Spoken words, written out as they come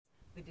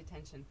the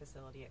detention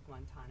facility at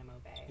Guantanamo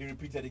Bay. He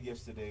repeated it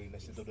yesterday in the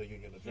State of the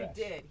Union address.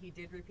 He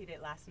did repeat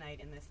it last night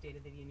in the State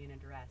of the Union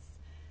address.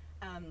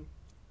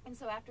 And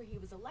so after he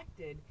was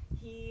elected,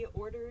 he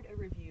ordered a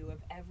review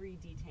of every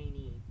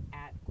detainee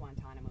at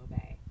Guantanamo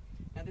Bay.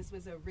 Now, this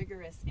was a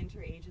rigorous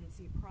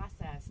interagency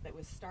process that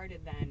was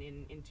started then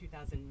in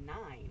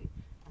 2009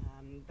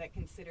 that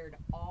considered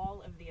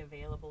all of the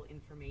available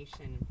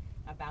information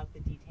about the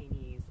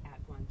detainees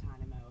at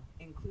Guantanamo,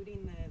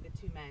 including the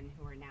two men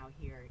who are now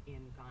here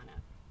in Ghana.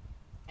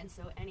 And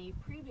so any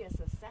previous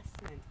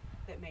assessment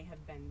that may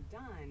have been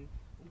done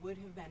would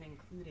have been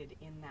included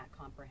in that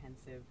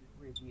comprehensive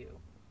review.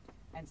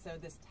 And so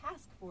this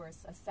task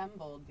force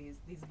assembled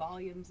these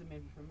volumes of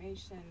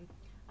information.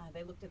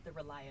 They looked at the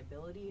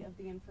reliability of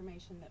the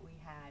information that we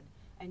had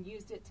and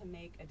used it to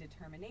make a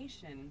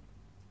determination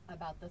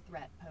about the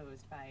threat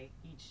posed by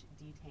each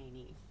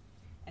detainee.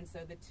 And so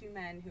the two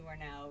men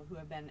who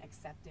have been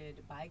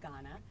accepted by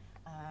Ghana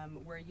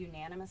were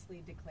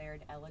unanimously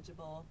declared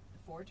eligible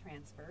for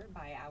transfer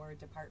by our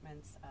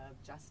Departments of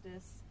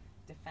Justice,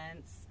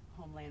 Defense,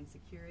 Homeland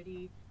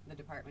Security, the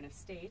Department of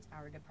State,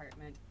 our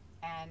department,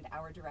 and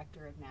our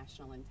Director of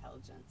National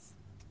Intelligence.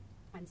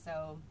 And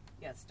so,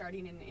 yeah,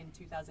 starting in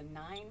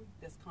 2009,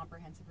 this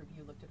comprehensive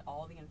review looked at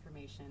all the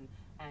information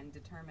and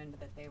determined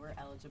that they were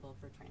eligible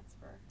for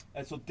transfer.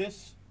 And so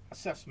this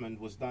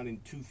assessment was done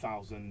in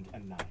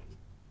 2009?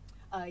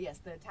 Yes,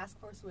 the task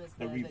force was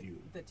the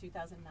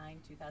 2009-2010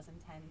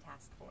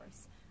 task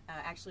force.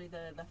 Actually,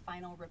 the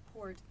final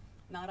report,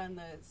 not on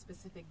the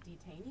specific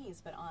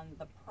detainees, but on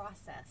the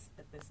process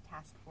that this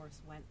task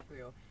force went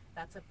through.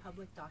 That's a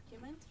public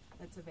document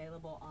that's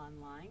available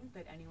online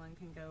that anyone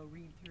can go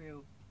read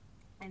through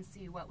and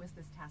see what was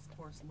this task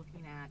force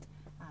looking at,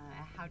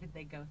 how did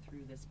they go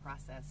through this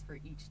process for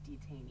each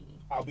detainee.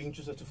 I'll be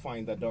interested to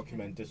find that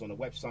document. It's on the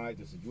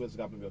website. It's the U.S.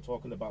 government we're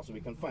talking about, so we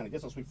can find it,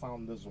 just as we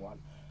found this one.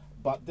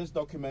 But this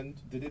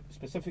document, did it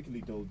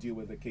specifically, though, deal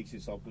with the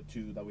cases of the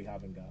two that we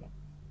have in Ghana?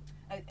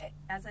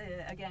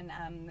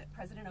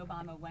 President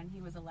Obama, when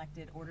he was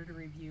elected, ordered a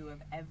review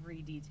of every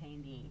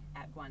detainee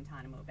at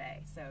Guantanamo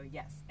Bay. So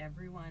yes,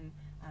 everyone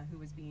who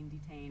was being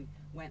detained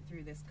went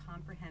through this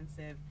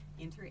comprehensive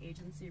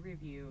interagency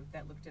review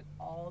that looked at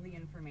all the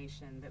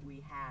information that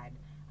we had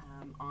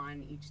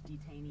on each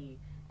detainee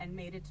and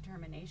made a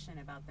determination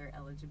about their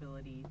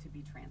eligibility to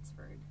be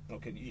transferred.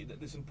 Okay,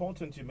 it's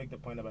important to make the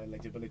point about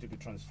eligibility to be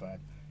transferred.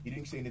 You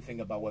didn't say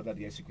anything about whether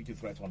they are security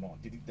threat or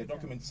not. Did the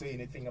document say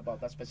anything about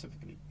that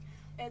specifically?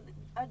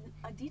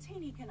 A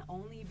detainee can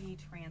only be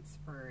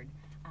transferred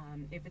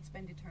if it's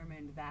been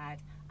determined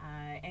that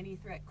any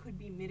threat could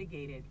be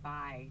mitigated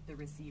by the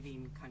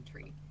receiving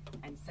country.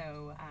 And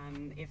so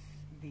if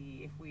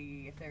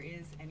there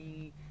is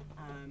any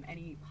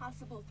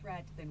possible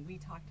threat, then we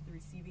talk to the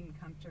receiving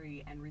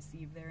country and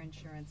receive their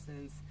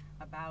assurances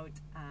about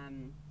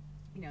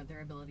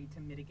their ability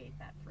to mitigate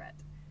that threat.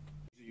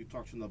 You're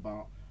talking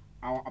about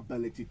our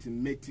ability to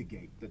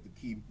mitigate, that's the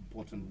key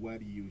important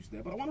word you used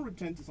there. But I want to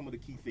return to some of the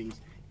key things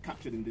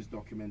captured in this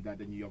document that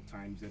the New York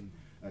Times and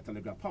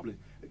Telegraph published.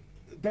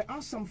 There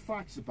are some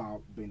facts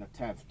about being a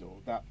TEV,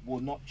 though, that will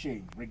not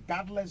change,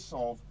 regardless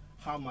of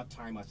how much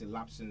time has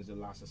elapsed since the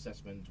last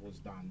assessment was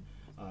done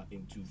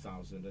in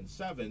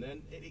 2007.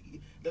 And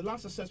the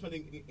last assessment,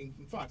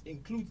 in fact,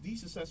 includes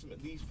these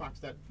facts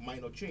that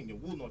might not change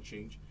and will not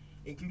change,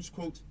 includes,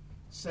 quote,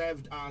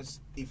 served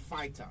as a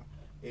fighter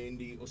in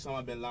the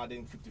Osama bin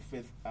Laden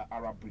 55th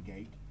Arab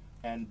Brigade,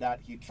 and that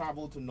he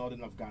traveled to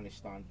northern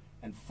Afghanistan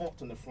and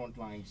fought on the front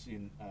lines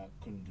in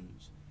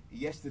Kunduz.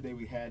 Yesterday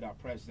we heard our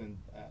president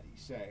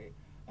say,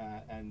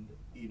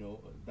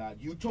 that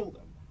you told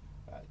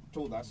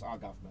us, our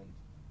government,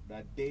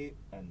 that they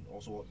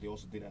also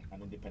did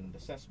an independent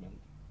assessment,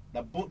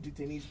 that both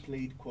detainees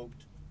played,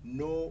 quote,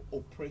 no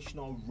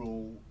operational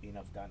role in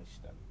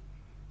Afghanistan.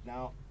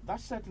 Now, that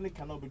certainly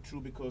cannot be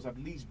true, because at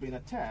least Bin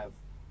Atev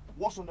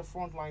was on the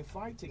front line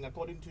fighting,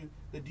 according to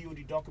the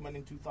DoD document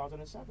in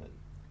 2007.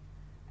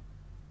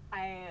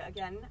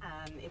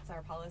 It's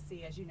our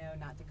policy, as you know,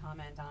 not to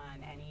comment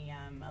on any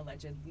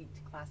alleged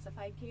leaked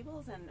classified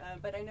cables.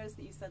 But I noticed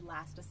that you said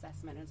last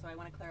assessment, and so I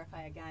want to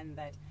clarify again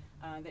that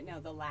no,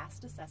 the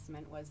last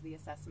assessment was the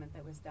assessment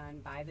that was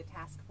done by the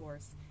task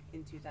force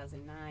in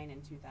 2009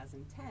 and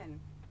 2010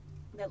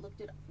 that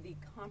looked at the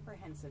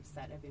comprehensive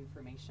set of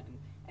information.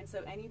 And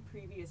so any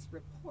previous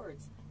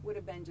reports would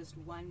have been just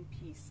one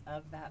piece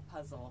of that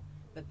puzzle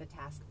that the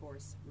task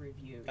force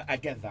reviewed. I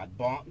get that,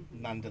 but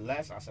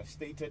nonetheless, as I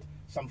stated,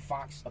 some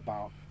facts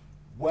about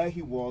where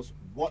he was,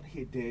 what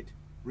he did,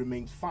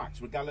 remains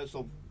facts. Regardless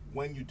of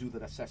when you do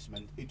that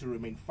assessment, it will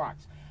remain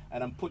facts.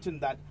 And I'm putting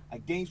that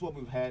against what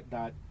we've heard,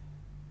 that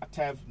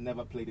Atev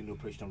never played an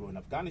operational role in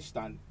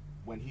Afghanistan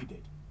when he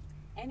did.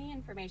 any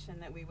information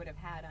that we would have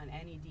had on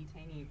any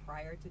detainee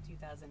prior to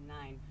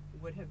 2009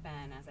 would have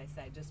been, as I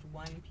said, just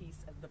one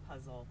piece of the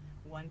puzzle,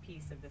 one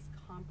piece of this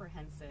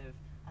comprehensive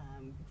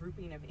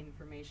grouping of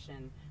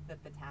information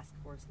that the task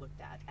force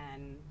looked at.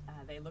 And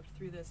they looked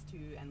through this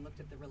and looked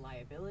at the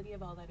reliability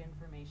of all that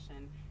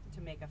information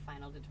to make a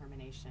final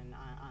determination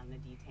on the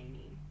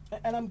detainee.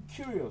 And I'm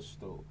curious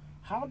though,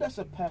 how does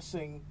a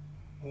person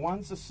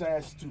once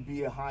assessed to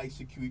be a high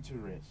security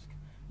risk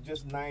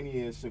just 9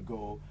 years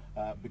ago,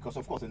 because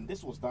of course, and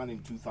this was done in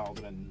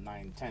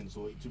 2009-10,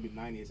 so it should be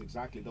 9 years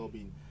exactly, that'll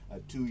be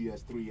 2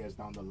 years, 3 years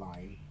down the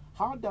line.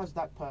 How does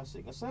that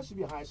person assessed to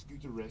be a high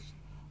security risk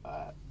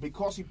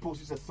because he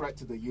poses a threat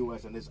to the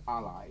US and its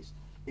allies,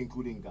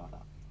 including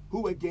Ghana,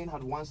 who again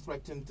had once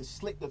threatened to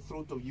slit the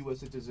throat of US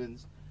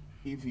citizens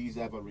if he's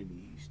ever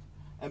released?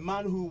 A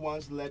man who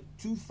once led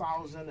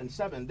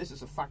 2007, this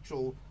is a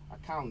factual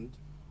account,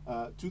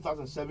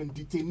 2007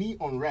 detainee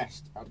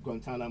unrest at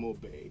Guantanamo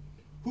Bay,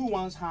 who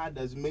once had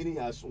as many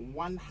as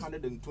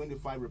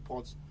 125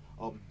 reports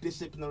of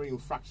disciplinary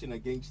infraction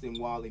against him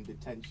while in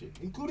detention,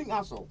 including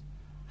assault.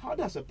 How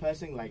does a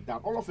person like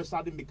that all of a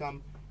sudden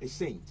become a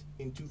saint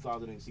in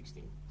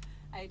 2016?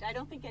 I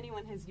don't think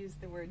anyone has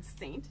used the word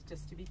saint,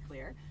 just to be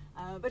clear.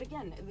 But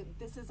again,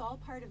 this is all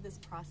part of this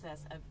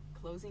process of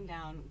closing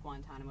down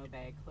Guantanamo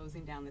Bay,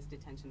 closing down this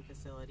detention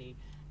facility,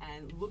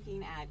 and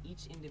looking at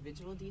each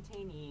individual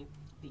detainee,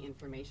 the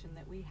information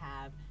that we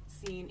have,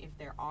 seeing if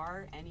there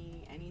are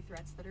any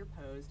threats that are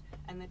posed.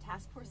 And the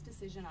task force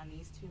decision on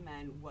these two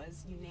men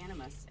was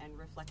unanimous and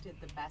reflected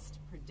the best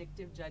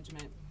predictive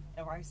judgment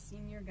of our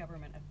senior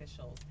government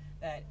officials,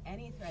 that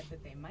any threat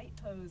that they might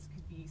pose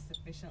could be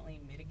sufficiently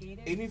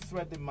mitigated. Any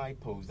threat they might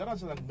pose, that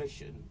is an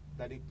admission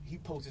that he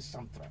poses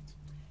some threat.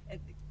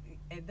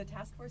 The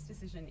task force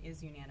decision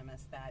is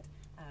unanimous that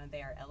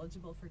they are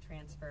eligible for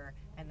transfer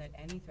and that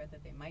any threat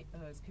that they might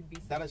pose could be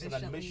sufficiently That is an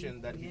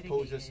admission that he mitigated.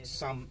 poses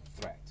some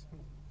threat.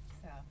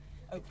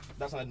 So,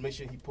 That's an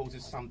admission he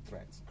poses some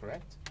threats,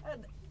 correct?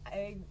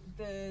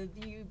 the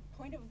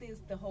point of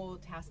the whole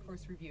task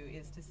force review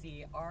is to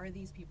see, are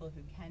these people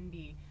who can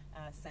be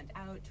sent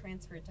out,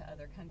 transferred to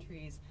other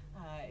countries,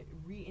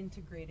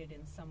 reintegrated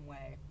in some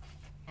way,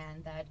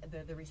 and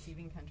that the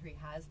receiving country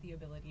has the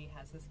ability,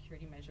 has the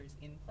security measures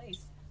in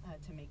place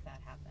to make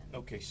that happen.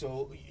 Okay,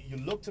 so you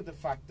looked at the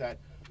fact that,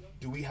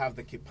 do we have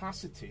the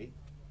capacity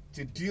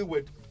to deal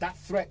with that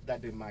threat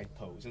that they might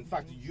pose? In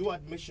fact, your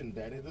admission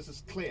then, and this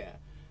is clear,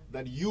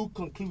 that you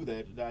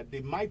concluded that they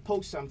might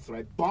pose some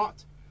threat,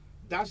 but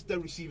does the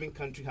receiving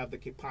country have the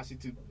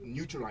capacity to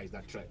neutralize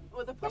that threat?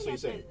 Well, the That's point what you're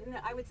is saying.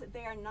 that I would say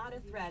they are not a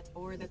threat,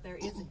 or that there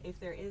is, if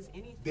there is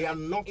any threat, They are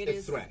not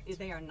a threat.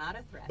 They are not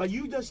a threat. But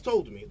you just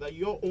told me that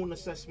your own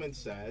assessment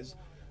says,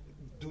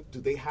 do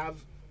they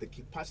have the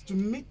capacity to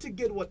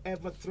mitigate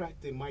whatever threat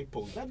they might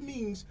pose? That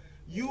means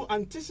you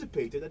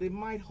anticipated that they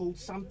might hold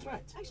some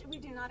threat. Actually, we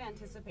do not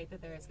anticipate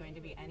that there is going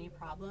to be any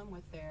problem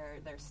with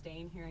their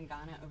staying here in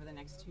Ghana over the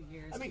next 2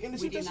 years. I mean, in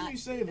the we do situation not you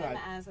say see them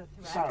that, as a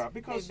threat. Sarah,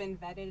 because they've been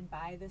vetted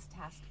by this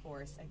task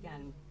force.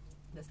 Again,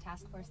 this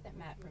task force that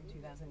met from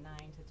 2009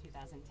 to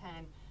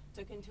 2010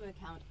 took into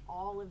account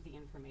all of the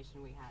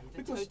information we had.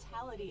 The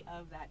totality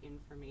of that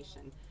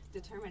information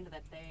determined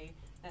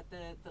that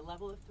the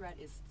level of threat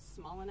is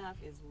small enough,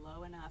 is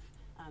low enough,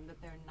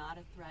 that they're not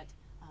a threat,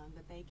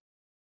 that they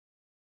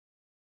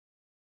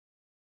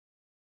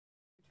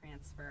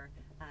transfer,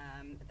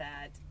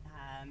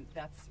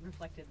 that's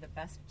reflected the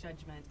best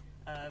judgment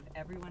of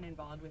everyone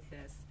involved with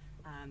this,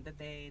 that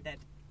they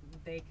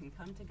can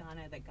come to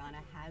Ghana, that Ghana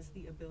has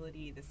the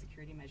ability, the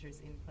security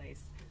measures in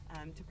place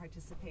to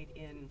participate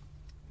in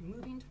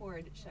moving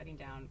toward shutting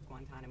down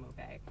Guantanamo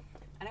Bay.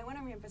 And I want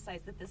to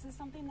reemphasize that this is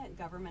something that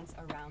governments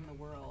around the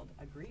world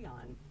agree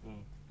on,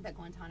 that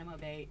Guantanamo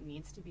Bay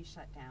needs to be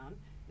shut down.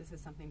 This is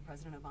something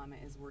President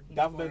Obama is working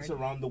governments toward.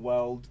 around the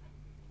world,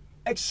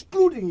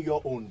 excluding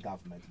your own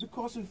government.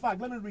 Because in fact,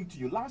 let me read to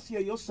you, last year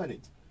your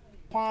Senate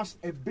passed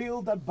a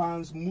bill that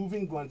bans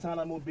moving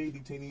Guantanamo Bay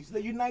detainees to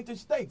the United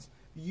States.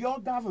 Your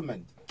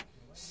government,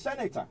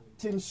 Senator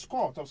Tim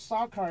Scott of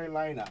South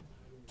Carolina,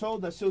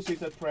 told the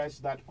Associated Press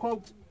that,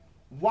 quote,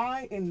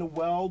 "Why in the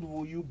world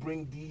will you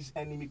bring these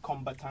enemy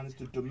combatants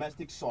to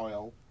domestic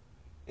soil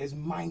is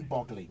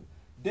mind-boggling.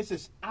 This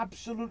is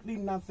absolutely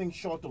nothing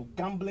short of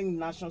gambling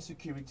national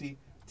security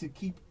to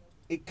keep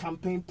a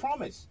campaign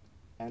promise."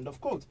 End of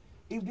quote.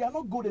 If they are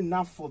not good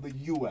enough for the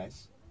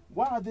U.S.,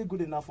 why are they good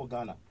enough for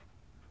Ghana?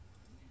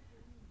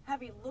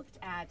 Having looked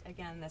at,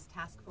 again, this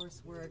task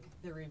force work,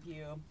 the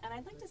review, and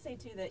I'd like to say,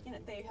 too, that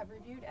they have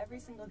reviewed every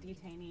single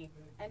detainee,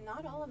 and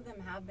not all of them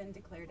have been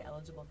declared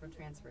eligible for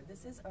transfer.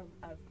 This is a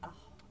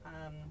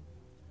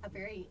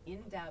very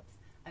in-depth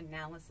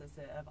analysis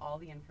of all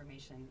the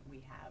information we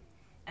have.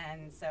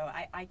 And so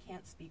I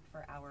can't speak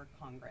for our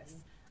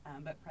Congress,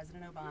 but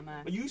President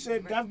Obama... But you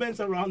said governments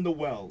around the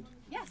world.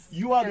 Yes.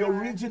 You are the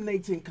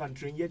originating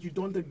country, and yet you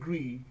don't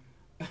agree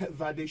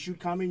that they should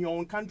come in your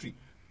own country.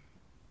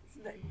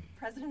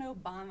 President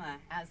Obama,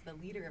 as the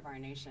leader of our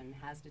nation,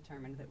 has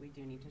determined that we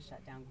do need to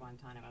shut down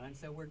Guantanamo, and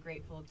so we're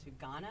grateful to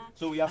Ghana.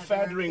 So we are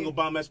furthering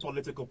Obama's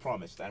political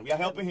promise, and we are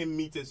helping him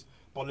meet his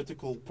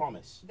political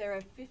promise. There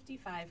are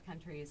 55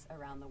 countries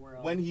around the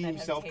world. When he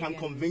himself can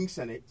convince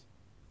Senate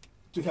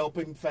to help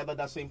him further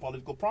that same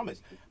political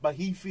promise, but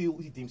he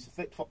deems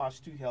fit for us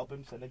to help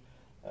him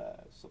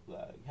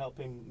help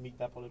him meet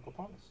that political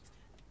promise.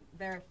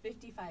 There are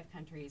 55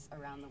 countries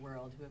around the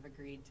world who have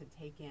agreed to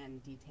take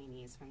in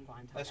detainees from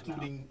Guantanamo.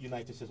 Excluding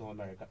United States of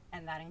America.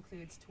 And that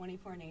includes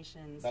 24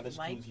 nations that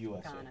like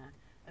USA. Ghana.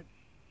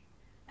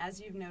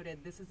 As you've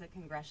noted, this is a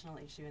congressional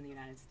issue in the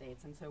United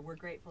States, and so we're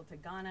grateful to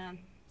Ghana,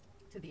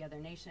 to the other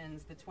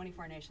nations, the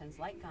 24 nations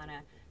like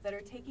Ghana, that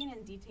are taking in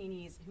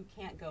detainees who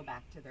can't go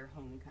back to their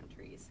home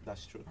countries.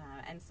 That's true.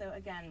 And so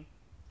again,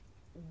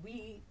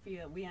 we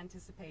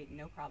anticipate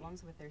no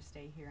problems with their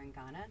stay here in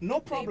Ghana.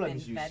 No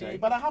problems, you say.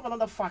 But I have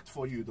another fact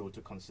for you, though,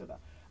 to consider.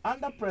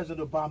 Under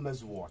President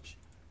Obama's watch,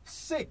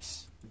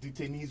 6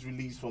 detainees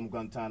released from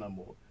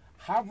Guantanamo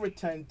have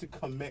returned to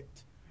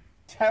commit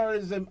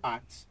terrorism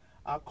acts,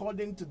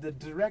 according to the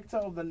director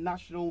of the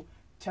National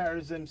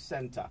Terrorism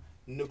Center,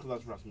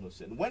 Nicholas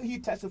Rasmussen, when he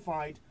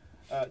testified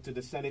to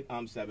the Senate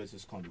Armed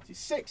Services Committee.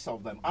 6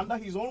 of them under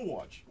his own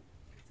watch.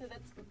 So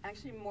that's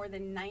actually more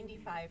than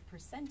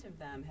 95% of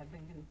them have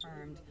been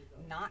confirmed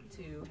not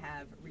to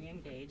have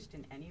re-engaged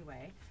in any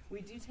way.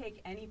 We do take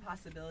any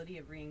possibility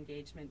of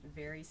re-engagement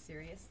very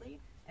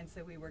seriously, and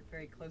so we work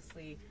very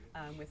closely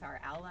with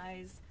our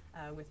allies,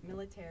 with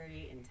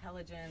military,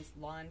 intelligence,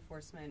 law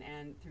enforcement,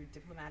 and through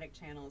diplomatic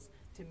channels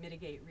to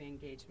mitigate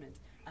re-engagement.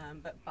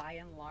 But by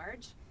and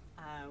large,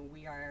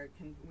 we are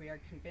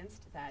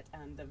convinced that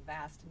the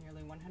vast,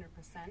 nearly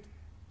 100%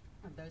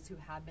 of those who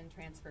have been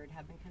transferred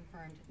have been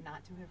confirmed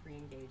not to have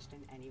re-engaged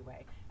in any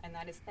way. And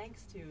that is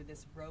thanks to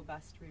this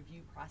robust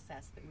review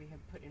process that we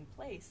have put in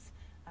place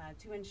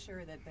to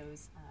ensure that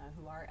those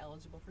who are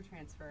eligible for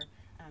transfer,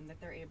 that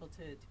they're able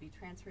to be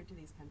transferred to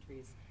these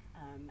countries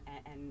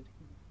and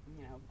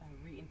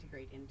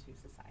reintegrate into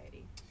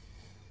society.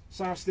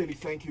 Sarah Stealy,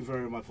 thank you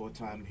very much for your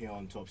time here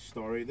on Top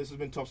Story. This has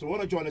been Top Story. I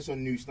want to join us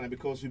on News Night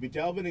because we'll be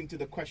delving into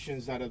the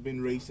questions that have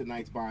been raised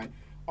tonight by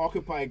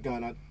Occupy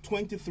Ghana.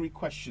 23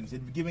 questions.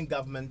 It's giving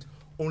government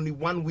only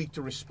 1 week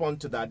to respond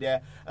to that.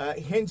 There are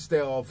hints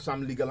there of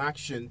some legal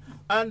action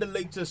and the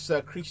latest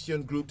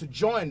Christian group to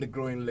join the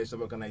growing list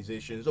of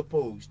organizations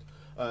opposed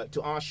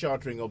to our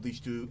sheltering of these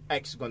 2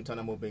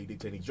 ex-Guantanamo Bay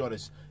detainees. Join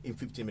us in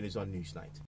 15 minutes on News Night.